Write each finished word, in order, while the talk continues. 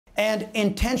and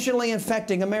intentionally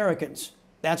infecting Americans.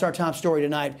 That's our top story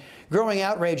tonight. Growing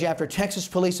outrage after Texas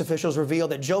police officials reveal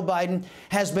that Joe Biden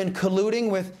has been colluding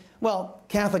with, well,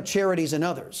 Catholic Charities and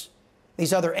others,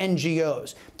 these other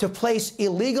NGOs, to place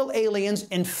illegal aliens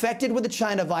infected with the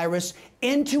China virus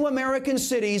into American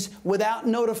cities without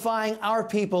notifying our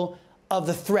people of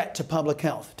the threat to public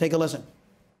health. Take a listen.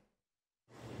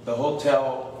 The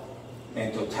hotel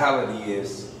in totality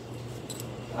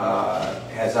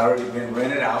has already been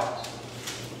rented out,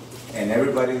 and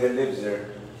everybody that lives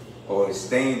there or is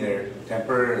staying there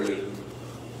temporarily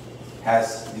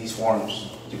has these forms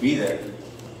to be there.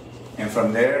 And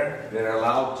from there, they're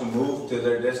allowed to move to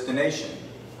their destination,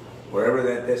 wherever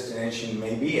that destination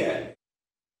may be at.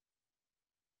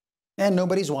 And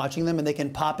nobody's watching them, and they can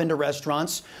pop into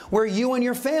restaurants where you and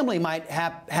your family might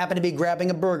happen to be grabbing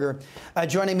a burger.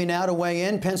 Joining me now to weigh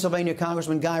in, Pennsylvania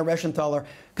Congressman Guy Reschenthaler.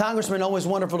 Congressman, always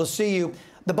wonderful to see you.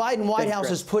 The Biden White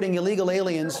House is putting illegal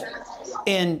aliens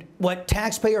in what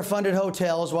taxpayer-funded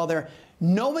hotels while they're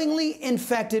knowingly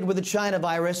infected with the China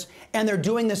virus, and they're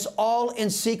doing this all in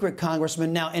secret,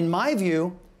 Congressman. Now, in my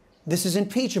view, this is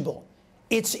impeachable.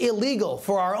 It's illegal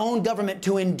for our own government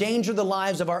to endanger the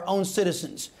lives of our own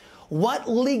citizens. What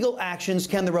legal actions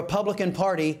can the Republican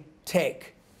Party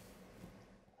take?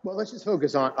 Well, let's just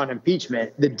focus on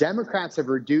impeachment. The Democrats have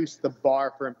reduced the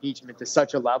bar for impeachment to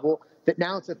such a level that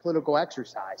now it's a political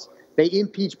exercise. They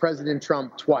impeached President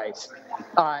Trump twice.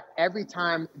 Every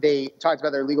time they talked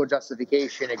about their legal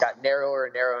justification, it got narrower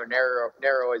and narrower and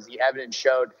narrower as the evidence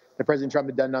showed that President Trump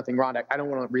had done nothing wrong. I don't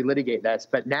want to relitigate this,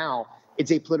 but now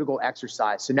it's a political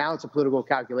exercise. So now it's a political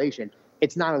calculation.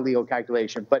 It's not a legal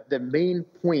calculation. But the main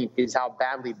point is how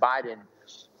badly Biden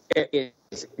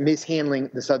is mishandling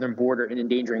the southern border and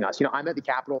endangering us. You know, I'm at the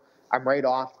Capitol. I'm right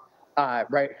off,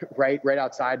 right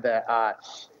outside the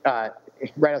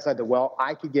right outside the well.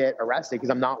 I could get arrested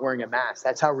because I'm not wearing a mask.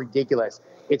 That's how ridiculous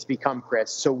it's become,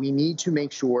 Chris. So we need to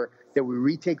make sure that we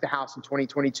retake the House in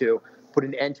 2022, put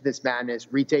an end to this madness,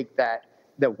 retake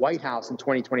the White House in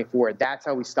 2024. That's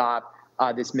how we stop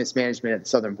this mismanagement at the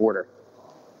southern border.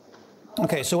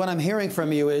 Okay, so what I'm hearing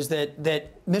from you is that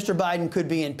Mr. Biden could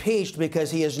be impeached because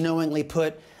he has knowingly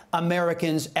put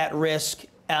Americans at risk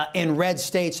in red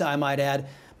states, I might add.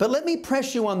 But let me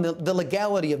press you on the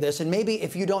legality of this. And maybe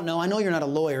if you don't know, I know you're not a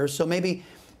lawyer, so maybe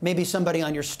somebody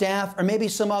on your staff or maybe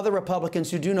some other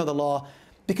Republicans who do know the law.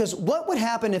 Because what would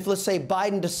happen if, let's say,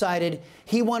 Biden decided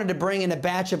he wanted to bring in a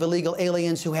batch of illegal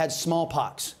aliens who had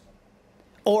smallpox?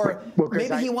 Or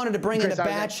maybe he wanted to bring in a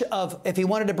batch of, if he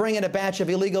wanted to bring in a batch of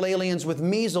illegal aliens with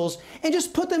measles and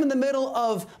just put them in the middle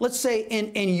of, let's say,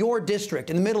 in your district,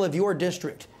 in the middle of your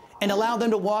district, and allow them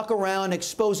to walk around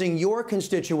exposing your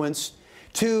constituents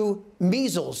to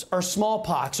measles or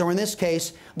smallpox, or in this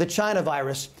case, the China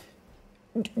virus.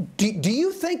 Do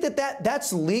you think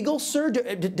that's legal, sir?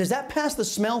 Does that pass the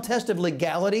smell test of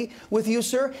legality with you,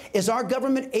 sir? Is our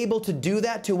government able to do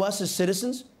that to us as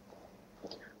citizens?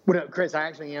 Well, Chris, I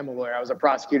actually am a lawyer. I was a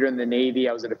prosecutor in the Navy.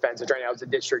 I was a defense attorney. I was a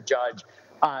district judge.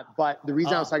 But the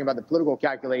reason I was talking about the political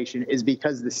calculation is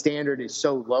because the standard is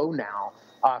so low now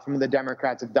from the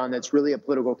Democrats have done that's really a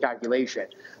political calculation.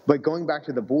 But going back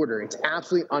to the border, it's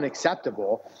absolutely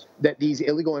unacceptable that these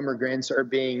illegal immigrants are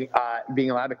being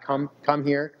allowed to come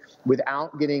here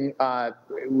without getting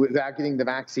the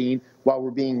vaccine, while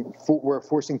we're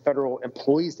forcing federal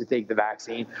employees to take the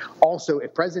vaccine. Also,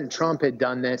 if President Trump had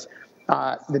done this,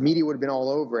 the media would have been all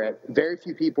over it. Very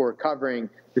few people are covering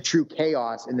the true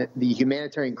chaos and the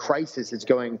humanitarian crisis that's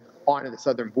going on at the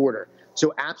southern border.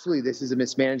 So absolutely, this is a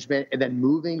mismanagement. And then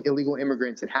moving illegal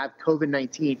immigrants that have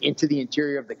COVID-19 into the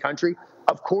interior of the country,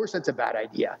 of course, that's a bad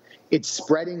idea. It's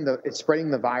spreading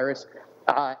the virus.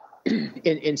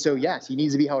 And so, yes, he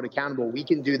needs to be held accountable. We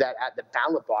can do that at the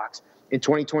ballot box in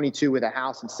 2022 with the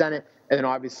House and Senate, and then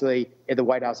obviously at the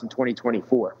White House in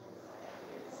 2024.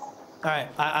 All right,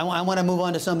 I want to move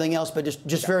on to something else, but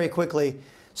just very quickly.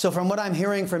 So from what I'm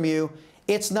hearing from you,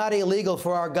 it's not illegal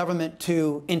for our government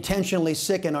to intentionally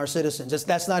sicken our citizens.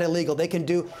 That's not illegal. They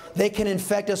can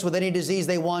infect us with any disease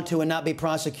they want to and not be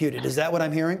prosecuted. Is that what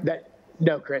I'm hearing?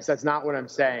 No, Chris, that's not what I'm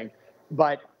saying.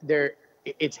 But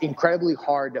it's incredibly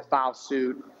hard to file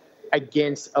suit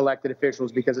against elected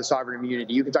officials because of sovereign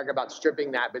immunity. You can talk about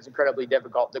stripping that, but it's incredibly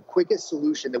difficult. The quickest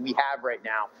solution that we have right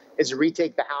now is to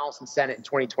retake the House and Senate in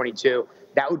 2022.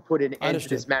 That would put an end to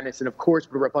this madness. And of course,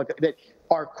 for the Republican, that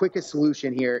our quickest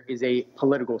solution here is a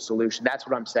political solution. That's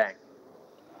what I'm saying.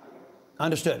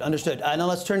 Understood, understood. Now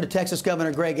let's turn to Texas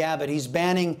Governor Greg Abbott. He's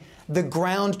banning the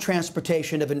ground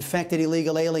transportation of infected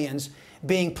illegal aliens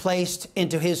being placed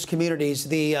into his communities.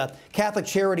 The Catholic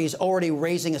Charities already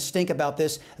raising a stink about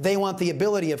this. They want the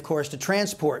ability, of course, to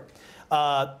transport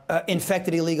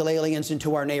infected illegal aliens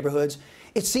into our neighborhoods.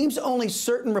 It seems only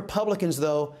certain Republicans,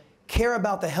 though, care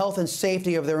about the health and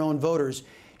safety of their own voters.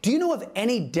 Do you know of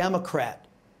any Democrat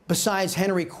besides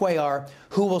Henry Cuellar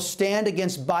who will stand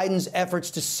against Biden's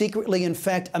efforts to secretly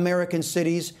infect American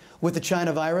cities with the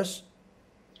China virus?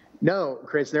 No,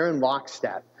 Chris, they're in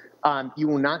lockstep. You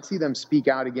will not see them speak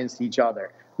out against each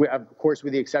other. Of course,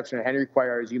 with the exception of Henry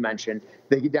Cuellar, as you mentioned,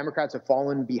 the Democrats have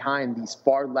fallen behind these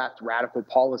far left radical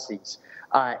policies.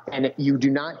 And you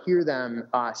do not hear them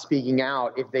speaking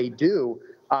out. If they do,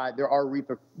 there are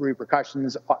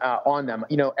repercussions on them.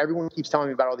 You know, everyone keeps telling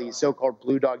me about all these so-called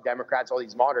blue dog Democrats, all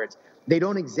these moderates. They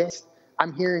don't exist.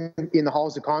 I'm hearing in the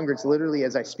halls of Congress, literally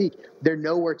as I speak, they're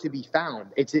nowhere to be found.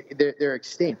 They're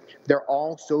extinct. They're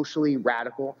all socially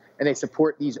radical, and they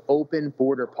support these open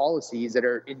border policies that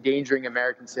are endangering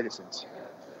American citizens.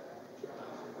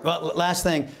 Well, last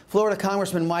thing, Florida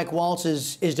Congressman Mike Waltz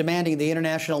is demanding the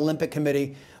International Olympic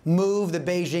Committee move the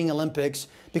Beijing Olympics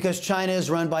because China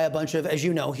is run by a bunch of, as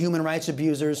you know, human rights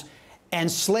abusers and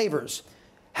slavers.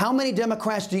 How many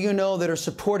Democrats do you know that are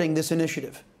supporting this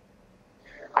initiative?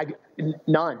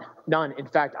 None. In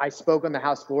fact, I spoke on the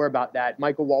House floor about that.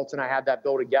 Michael Waltz and I had that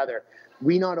bill together.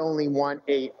 We not only want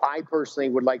I personally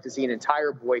would like to see an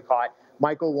entire boycott.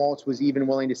 Michael Waltz was even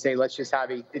willing to say, let's just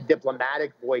have a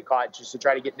diplomatic boycott just to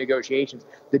try to get negotiations.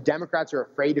 The Democrats are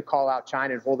afraid to call out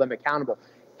China and hold them accountable.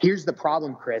 Here's the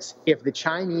problem, Chris. If the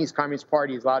Chinese Communist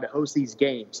Party is allowed to host these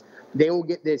games, they will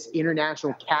get this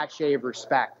international cachet of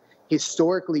respect.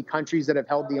 Historically, countries that have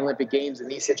held the Olympic Games in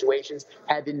these situations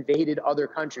have invaded other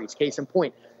countries. Case in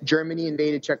point, Germany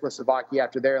invaded Czechoslovakia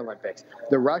after their Olympics.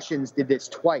 The Russians did this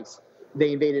twice.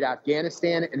 They invaded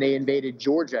Afghanistan and they invaded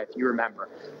Georgia, if you remember.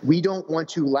 We don't want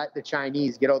to let the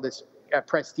Chinese get all this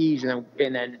prestige and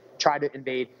then try to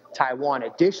invade Taiwan.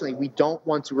 Additionally, we don't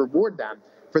want to reward them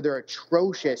for their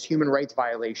atrocious human rights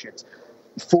violations.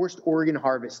 Forced organ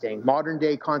harvesting,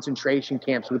 modern-day concentration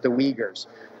camps with the Uyghurs,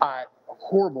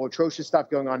 horrible, atrocious stuff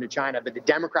going on in China, but the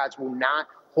Democrats will not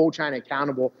hold China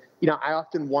accountable. You know, I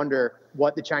often wonder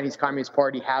what the Chinese Communist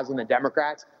Party has on the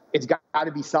Democrats. It's got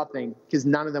to be something, because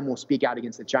none of them will speak out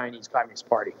against the Chinese Communist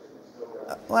Party.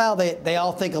 Well, they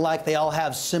all think alike. They all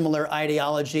have similar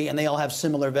ideology, and they all have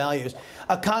similar values.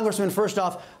 Congressman, first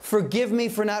off, forgive me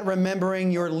for not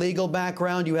remembering your legal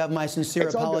background. You have my sincere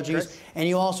apologies, good, and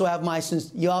you also have my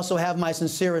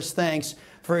sincerest thanks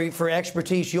for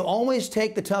expertise. You always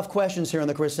take the tough questions here on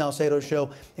the Chris Salcedo Show,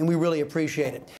 and we really appreciate it.